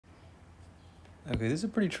Okay, this is a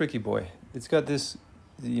pretty tricky boy. It's got this,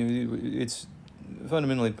 it's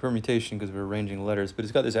fundamentally permutation because we're arranging letters, but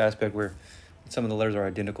it's got this aspect where some of the letters are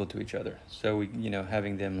identical to each other. So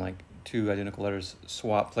having them like two identical letters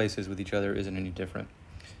swap places with each other isn't any different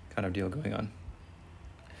kind of deal going on.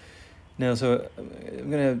 Now, so I'm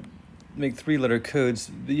gonna make 3-letter codes,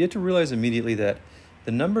 but you have to realize immediately that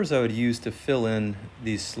the numbers I would use to fill in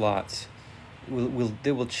these slots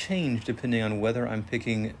will change depending on whether I'm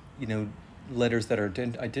picking, letters that are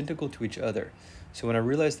identical to each other. So when I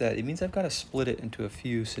realize that, it means I've got to split it into a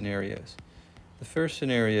few scenarios. The first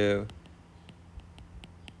scenario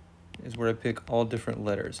is where I pick all different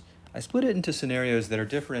letters. I split it into scenarios that are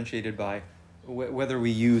differentiated by whether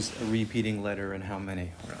we use a repeating letter and how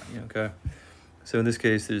many. Okay. So in this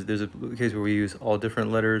case, there's a case where we use all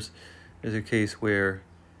different letters. There's a case where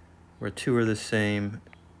two are the same,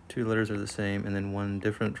 2 letters are the same, and then one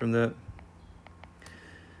different from that.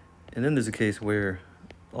 And then there's a case where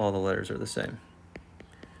all the letters are the same.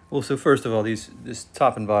 Well, so first of all, this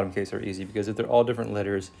top and bottom case are easy because if they're all different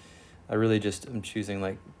letters, I really just am choosing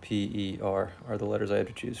like P, E, R are the letters I have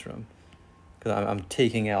to choose from. Because I'm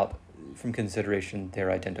taking out from consideration their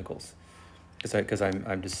identicals. Because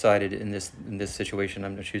I'm decided in this situation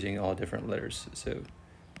I'm choosing all different letters. So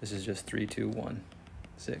this is just 3, 2, 1,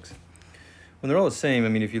 6. When they're all the same, I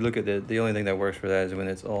mean, if you look at the only thing that works for that is when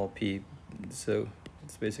it's all P. So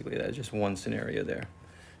it's basically that, just one scenario there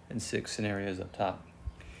and 6 scenarios up top.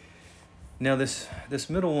 Now this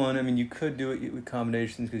middle one, I mean, you could do it with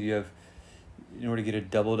combinations because you have, in order to get a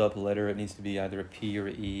doubled up letter, it needs to be either a P or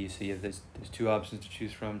an E. So you have there's 2 options to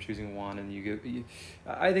choose from, choosing one, and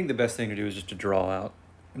I think the best thing to do is just to draw out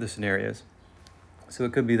the scenarios. So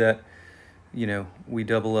it could be that, we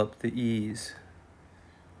double up the E's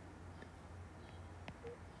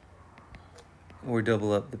or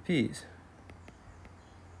double up the P's.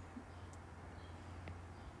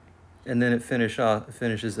 And then it finishes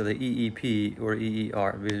the EEP or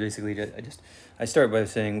EER. Basically, I start by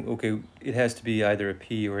saying, okay, it has to be either a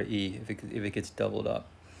P or an E if it gets doubled up,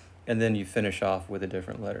 and then you finish off with the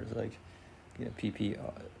different letters like,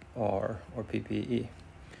 PPR or PPE.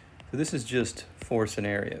 So this is just 4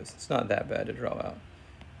 scenarios. It's not that bad to draw out.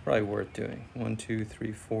 Probably worth doing. 1, 2,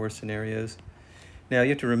 3, 4 scenarios. Now you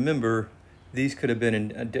have to remember these could have been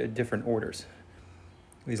in different orders.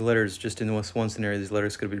 These letters, just in this one scenario, these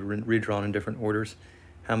letters could be redrawn in different orders.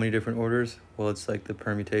 How many different orders? Well, it's like the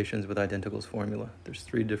permutations with identicals formula. There's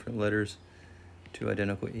 3 different letters, 2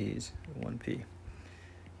 identical E's, 1 P.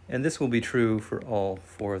 And this will be true for all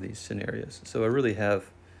 4 of these scenarios. So I really have,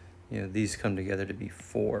 these come together to be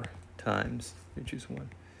 4 times, you choose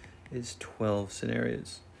one, is 12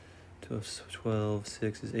 scenarios. 12,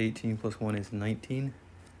 6 is 18, plus 1 is 19.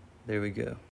 There we go.